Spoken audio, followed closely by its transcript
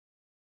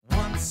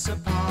Once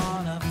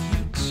upon a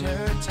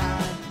future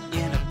time,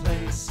 in a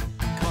place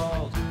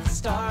called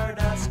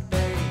Stardust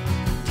Bay,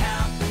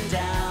 counting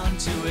down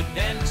to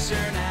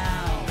adventure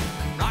now.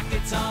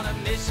 Rockets on a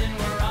mission,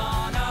 we're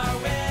on our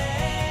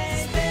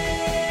way.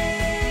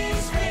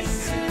 Space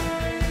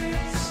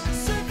racers,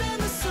 surfing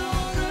the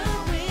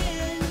solar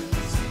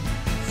winds.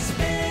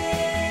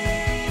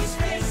 Space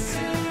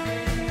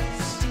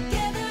racers,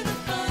 together the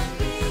fun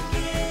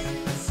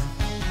begins.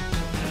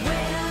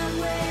 Way out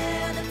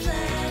where the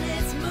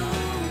planets,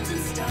 moons,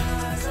 and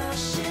stars all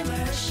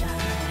shimmer,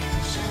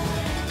 shine,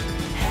 shine.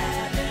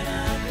 Having a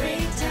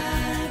great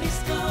time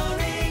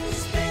exploring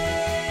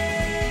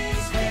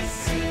space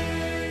racers.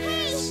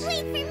 Hey,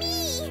 wait for me!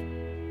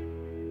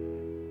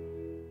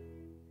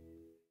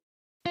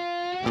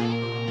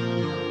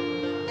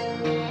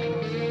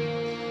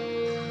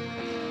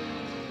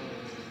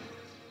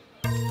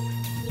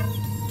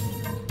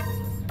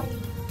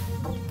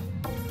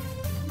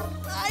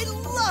 I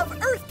love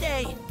Earth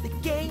Day! The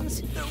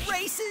games, the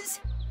races.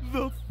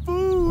 The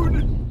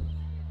food!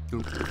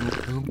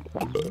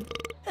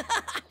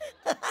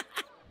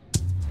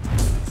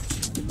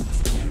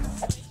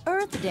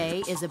 Earth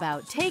Day is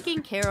about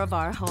taking care of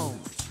our home.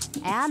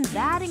 And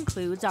that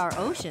includes our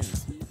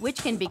oceans,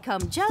 which can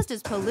become just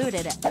as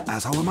polluted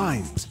As our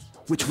minds,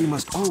 which we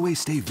must always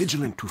stay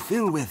vigilant to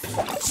fill with.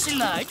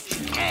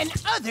 Sludge and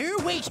other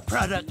waste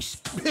products.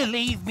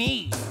 Believe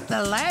me,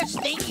 the last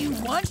thing you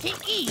want to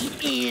eat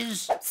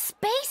is...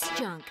 Space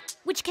junk,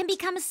 which can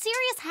become a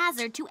serious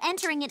hazard to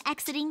entering and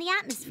exiting the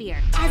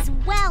atmosphere, as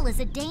well as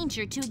a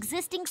danger to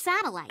existing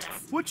satellites.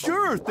 What's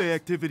your Earth Day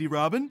activity,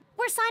 Robyn?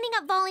 We're signing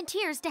up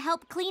volunteers to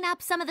help clean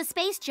up some of the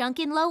space junk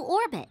in low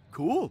orbit.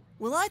 Cool.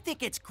 Well, I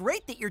think it's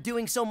great that you're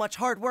doing so much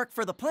hard work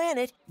for the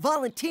planet.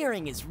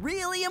 Volunteering is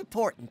really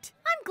important.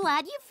 I'm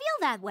glad you feel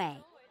that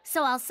way.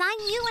 So I'll sign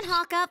you and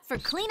Hawk up for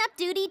cleanup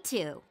duty,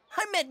 too.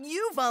 I meant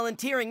you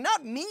volunteering,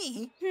 not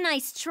me.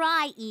 Nice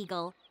try,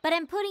 Eagle. But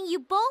I'm putting you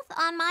both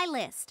on my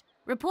list.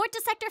 Report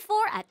to Sector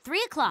 4 at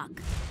 3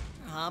 o'clock.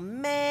 Aw,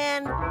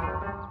 man.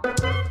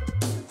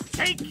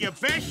 Take your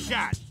best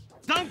shot.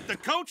 Dunk the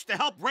coach to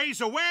help raise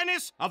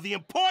awareness of the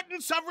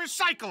importance of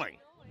recycling.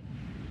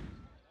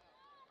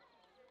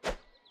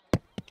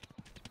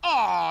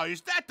 Oh,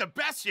 is that the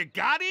best you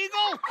got,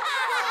 Eagle?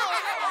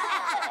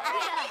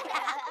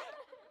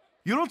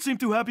 You don't seem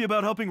too happy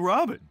about helping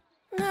Robyn.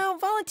 No,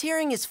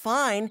 volunteering is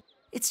fine.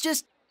 It's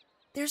just,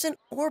 there's an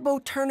Orb-O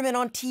tournament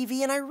on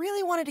TV, and I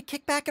really wanted to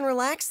kick back and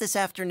relax this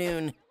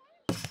afternoon.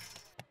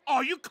 Oh,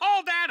 you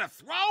call that a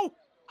throw?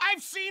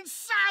 I've seen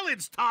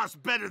salads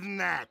tossed better than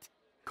that.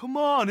 Come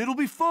on, it'll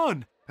be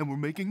fun. And we're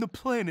making the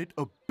planet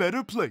a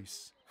better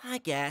place. I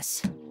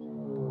guess.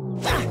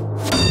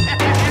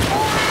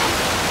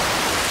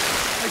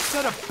 I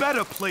said a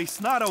better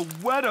place, not a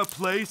wetter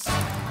place. All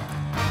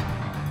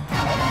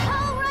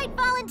right,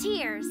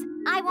 volunteers.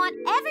 I want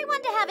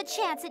everyone to have a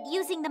chance at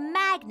using the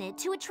magnet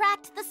to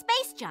attract the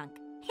space junk.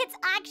 It's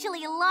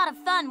actually a lot of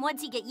fun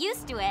once you get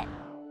used to it.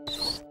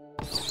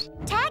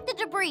 Tag the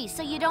debris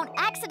so you don't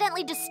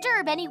accidentally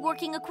disturb any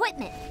working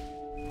equipment.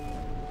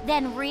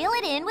 Then reel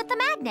it in with the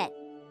magnet.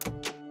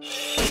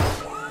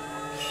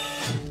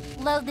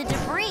 Load the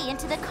debris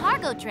into the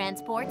cargo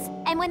transports,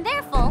 and when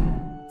they're full,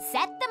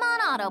 set them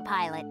on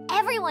autopilot.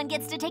 Everyone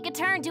gets to take a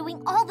turn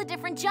doing all the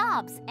different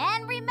jobs.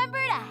 And remember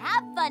to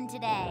have fun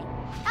today.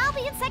 I'll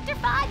be in Sector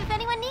 5 if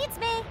anyone needs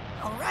me.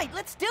 All right,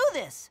 let's do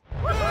this.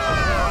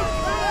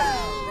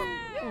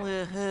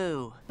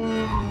 Woohoo.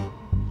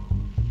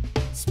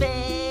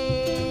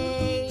 Space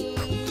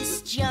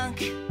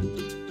junk.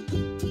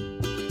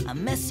 A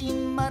messy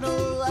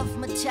muddle of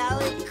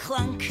metallic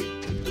clunk.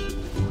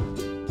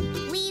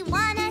 We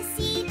wanna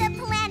see the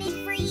planet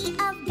free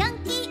of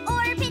gunky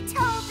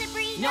orbital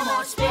debris. No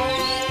more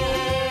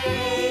space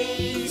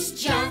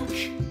junk.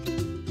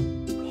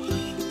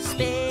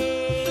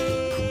 Space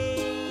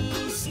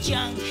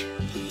junk.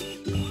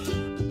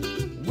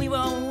 We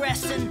won't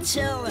rest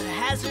until the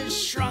hazard's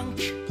shrunk.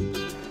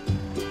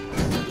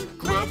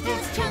 Grab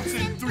those chunks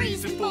in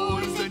 3s and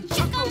 4s and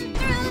chuck 'em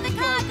through the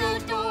cargo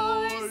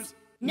doors.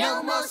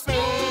 No more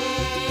space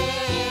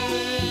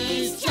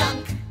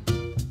junk.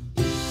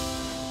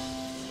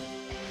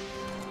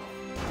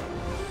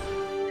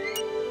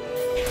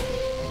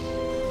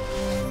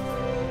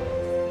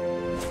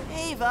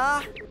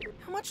 Ava,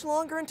 how much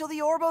longer until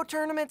the Orb-O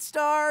tournament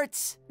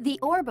starts? The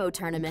Orb-O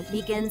tournament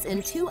begins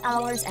in 2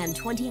 hours and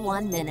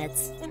 21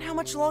 minutes. And how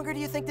much longer do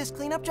you think this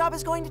cleanup job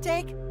is going to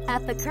take?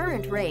 At the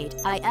current rate,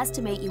 I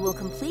estimate you will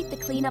complete the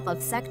cleanup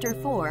of Sector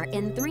 4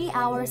 in 3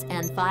 hours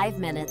and 5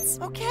 minutes.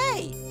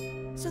 Okay,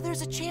 so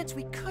there's a chance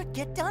we could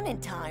get done in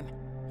time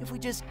if we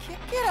just kick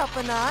it up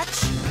a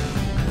notch.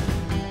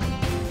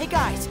 Hey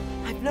guys,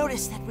 I've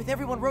noticed that with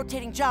everyone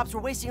rotating jobs,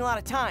 we're wasting a lot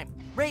of time.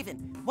 Raven,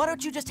 why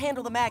don't you just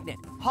handle the magnet?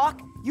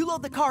 Hawk, you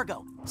load the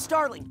cargo.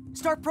 Starling,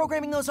 start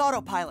programming those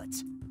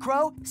autopilots.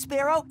 Crow,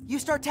 Sparrow, you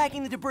start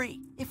tagging the debris.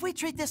 If we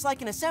treat this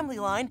like an assembly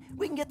line,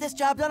 we can get this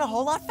job done a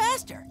whole lot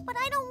faster. But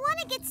I don't want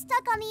to get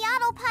stuck on the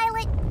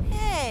autopilot.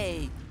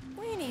 Hey,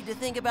 we need to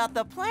think about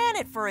the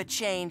planet for a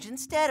change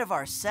instead of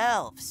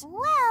ourselves.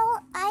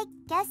 Well, I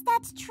guess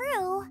that's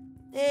true.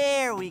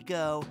 There we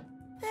go.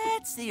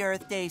 That's the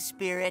Earth Day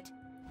spirit.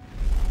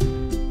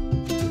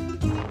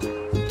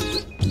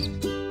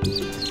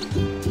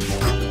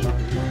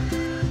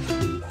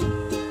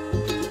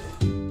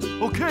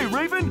 Okay,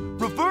 Raven,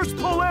 reverse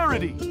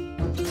polarity.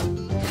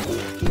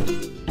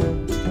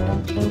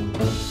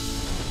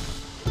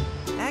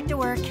 Back to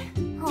work.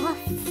 Oh,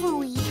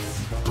 phooey.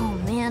 Oh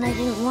man, I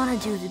didn't want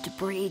to do the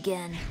debris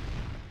again.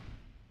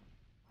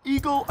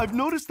 Eagle, I've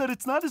noticed that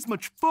it's not as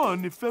much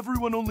fun if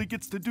everyone only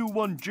gets to do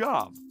one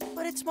job.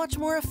 But it's much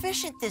more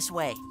efficient this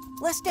way.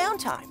 Less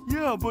downtime.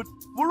 Yeah, but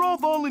we're all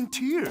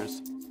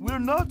volunteers. We're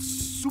not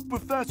super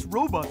fast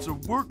robots or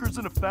workers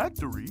in a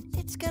factory.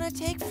 It's gonna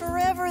take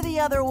forever the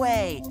other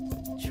way.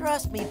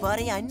 Trust me,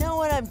 buddy, I know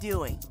what I'm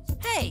doing.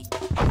 Hey!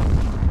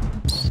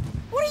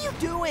 What are you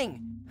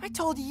doing? I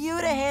told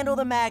you to handle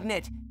the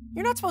magnet.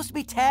 You're not supposed to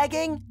be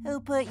tagging. Who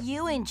put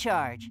you in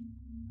charge?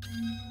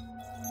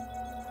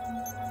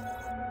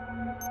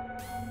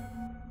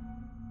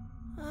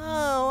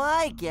 Oh,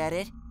 I get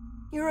it.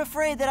 You're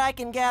afraid that I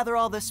can gather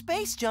all the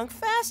space junk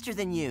faster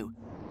than you.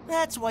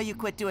 That's why you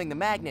quit doing the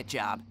magnet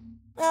job.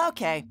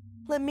 Okay,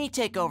 let me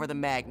take over the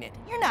magnet.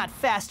 You're not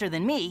faster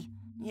than me.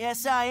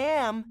 Yes, I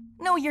am.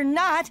 No, you're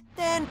not.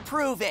 Then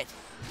prove it.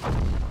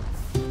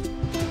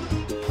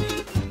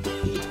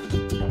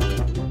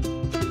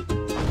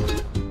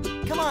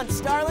 Come on,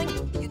 Starling.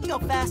 You can go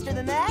faster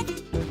than that.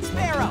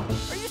 Sparrow,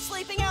 are you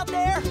sleeping out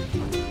there?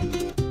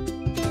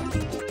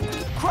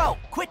 Crow,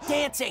 quit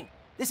dancing.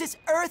 This is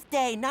Earth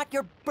Day, not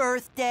your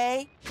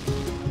birthday.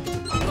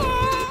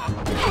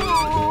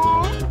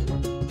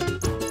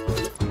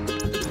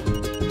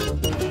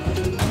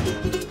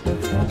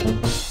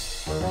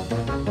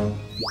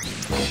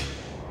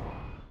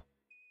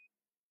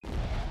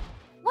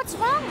 What's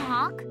wrong,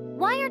 Hawk?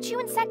 Why aren't you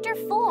in Sector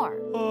 4?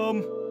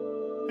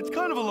 It's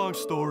kind of a long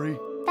story.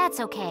 That's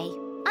okay.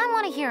 I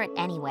want to hear it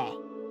anyway.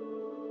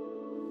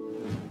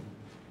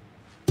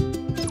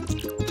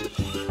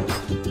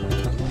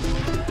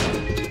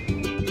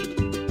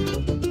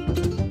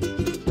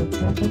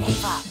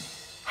 Ava,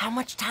 how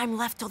much time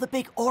left till the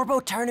big Orb-O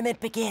tournament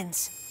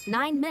begins?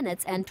 9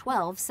 minutes and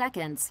 12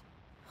 seconds.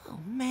 Oh,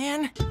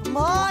 man. Come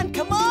on,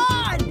 come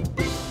on!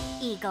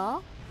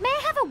 Eagle, may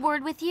I have a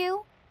word with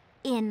you?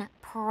 In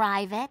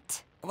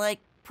private? Like,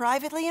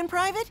 privately in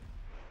private?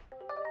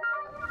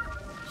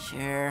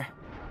 Sure.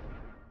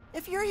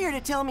 If you're here to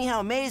tell me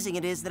how amazing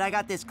it is that I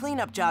got this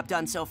cleanup job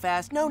done so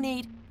fast, no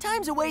need.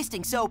 Time's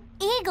a-wasting, so...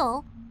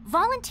 Eagle,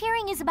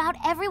 volunteering is about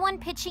everyone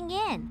pitching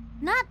in,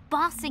 not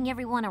bossing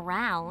everyone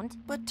around.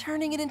 But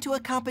turning it into a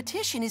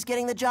competition is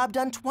getting the job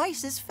done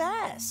twice as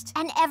fast.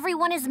 And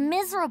everyone is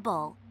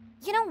miserable.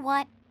 You know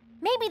what?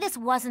 Maybe this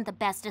wasn't the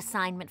best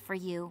assignment for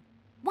you.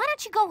 Why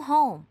don't you go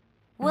home?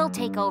 We'll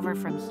take over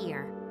from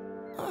here.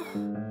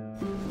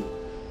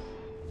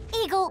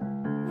 Eagle,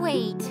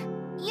 wait.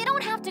 You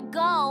don't have to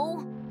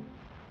go.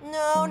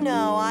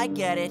 No, I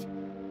get it.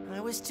 I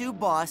was too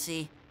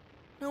bossy.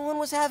 No one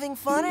was having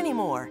fun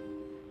anymore.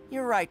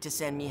 You're right to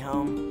send me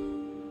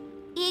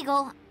home.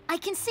 Eagle, I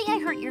can see I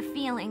hurt your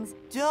feelings.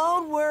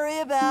 Don't worry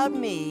about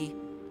me.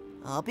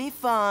 I'll be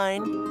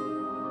fine.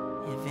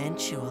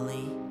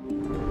 Eventually.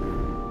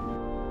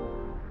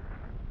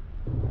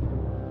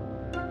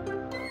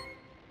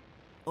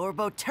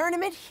 Orb-O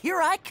tournament,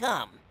 here I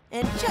come.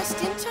 And just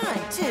in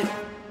time, too.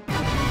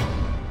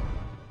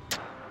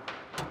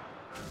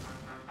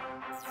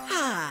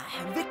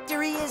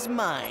 Victory is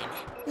mine.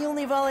 The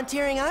only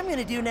volunteering I'm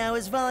gonna do now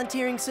is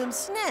volunteering some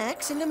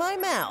snacks into my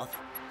mouth.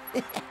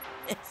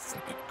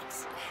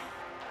 Snacks.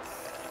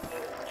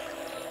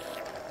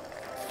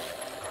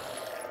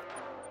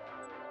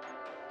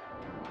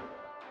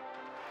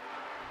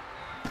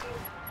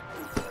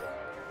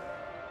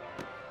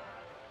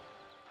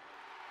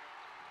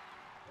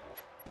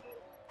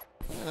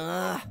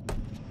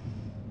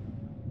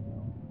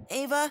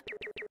 Ava,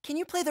 can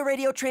you play the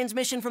radio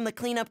transmission from the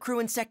cleanup crew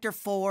in Sector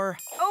 4?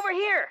 Over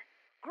here.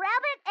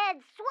 Grab it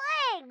and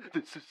swing!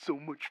 This is so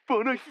much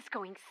fun. This is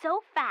going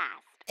so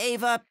fast.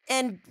 Ava,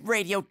 and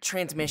radio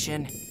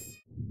transmission.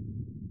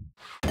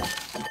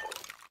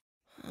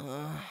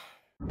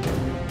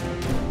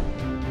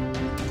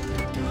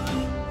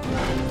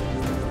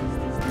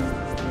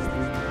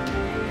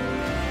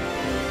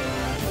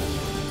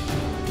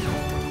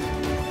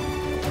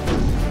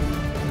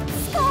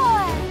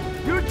 Score!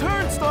 Your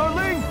turn,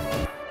 Starling!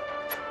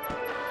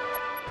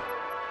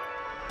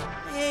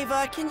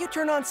 Ava, can you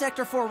turn on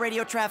Sector 4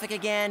 radio traffic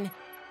again?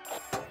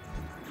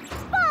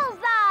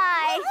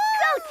 Bullseye!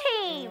 Go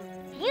team!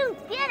 You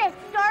did it,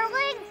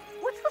 Starling!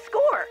 What's the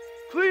score?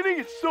 Cleaning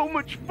is so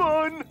much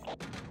fun!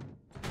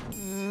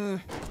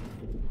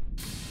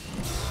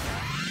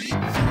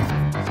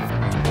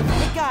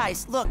 Hey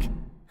guys, look.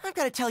 I've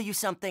got to tell you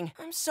something.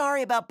 I'm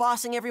sorry about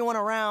bossing everyone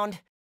around.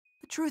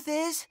 The truth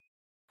is,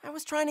 I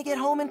was trying to get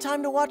home in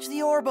time to watch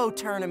the Orb-O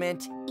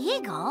tournament.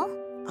 Eagle?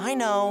 I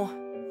know,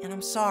 and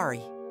I'm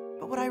sorry.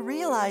 But what I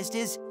realized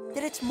is,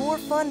 that it's more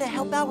fun to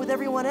help out with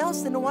everyone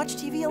else than to watch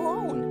TV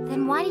alone.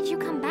 Then why did you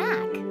come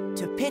back?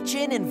 To pitch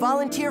in and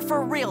volunteer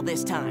for real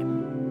this time.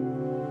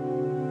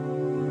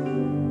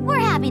 We're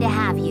happy to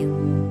have you.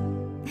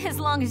 As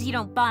long as you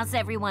don't boss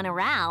everyone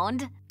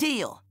around.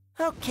 Deal.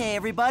 Okay,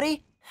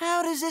 everybody.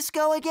 How does this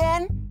go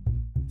again?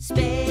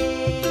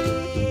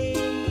 Space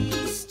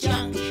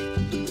junk.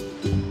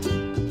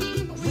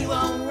 We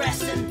won't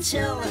rest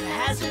until it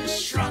hasn't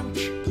shrunk.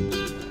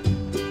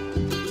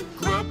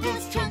 Grab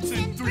those chunks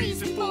in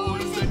 3s and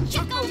 4s and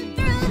chuck them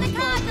through the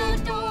cargo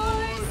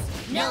doors.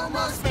 No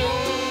more space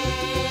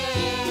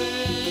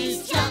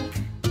junk.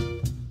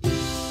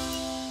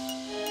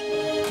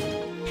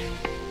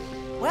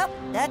 Well,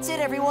 that's it,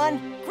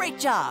 everyone. Great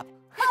job.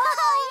 All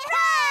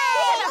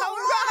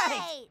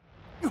right!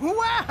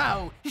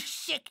 Wow!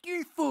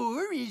 Sector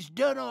 4 is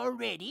done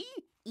already?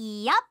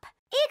 Yup.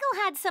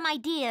 Eagle had some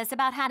ideas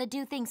about how to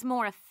do things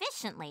more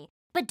efficiently.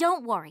 But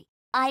don't worry.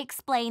 I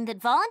explained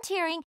that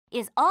volunteering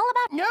is all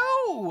about...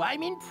 No,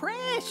 I'm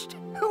impressed.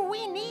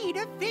 We need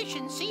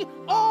efficiency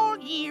all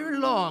year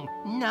long,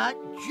 not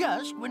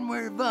just when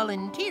we're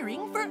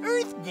volunteering for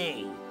Earth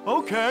Day.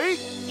 Okay.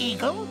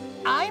 Eagle,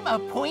 I'm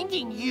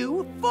appointing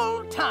you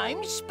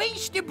full-time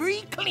space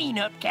debris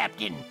cleanup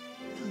captain.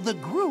 The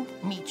group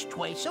meets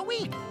twice a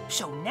week,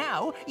 so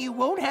now you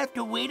won't have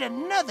to wait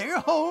another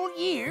whole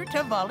year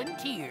to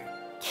volunteer.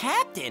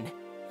 Captain?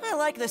 I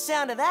like the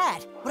sound of that.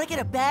 Would I get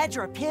a badge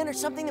or a pin or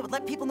something that would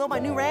let people know my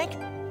new rank?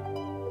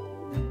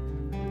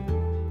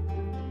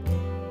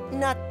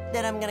 Not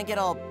that I'm gonna get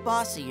all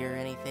bossy or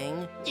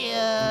anything.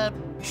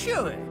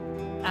 Sure.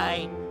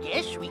 I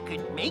guess we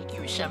could make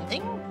you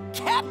something.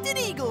 Captain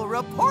Eagle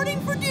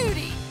reporting for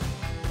duty!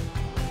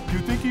 You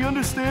think he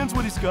understands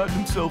what he's gotten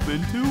himself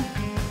into?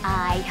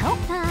 I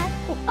hope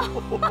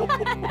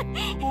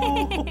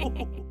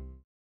not.